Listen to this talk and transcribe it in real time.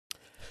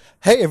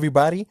Hey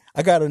everybody,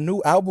 I got a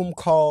new album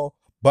called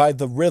By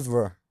the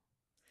River,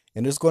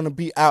 and it's going to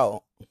be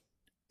out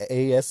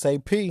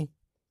ASAP.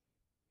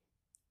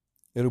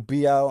 It'll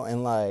be out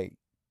in like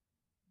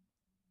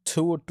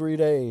 2 or 3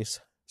 days.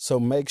 So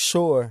make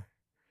sure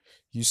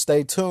you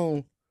stay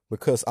tuned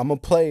because I'm going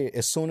to play it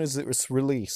as soon as it's released.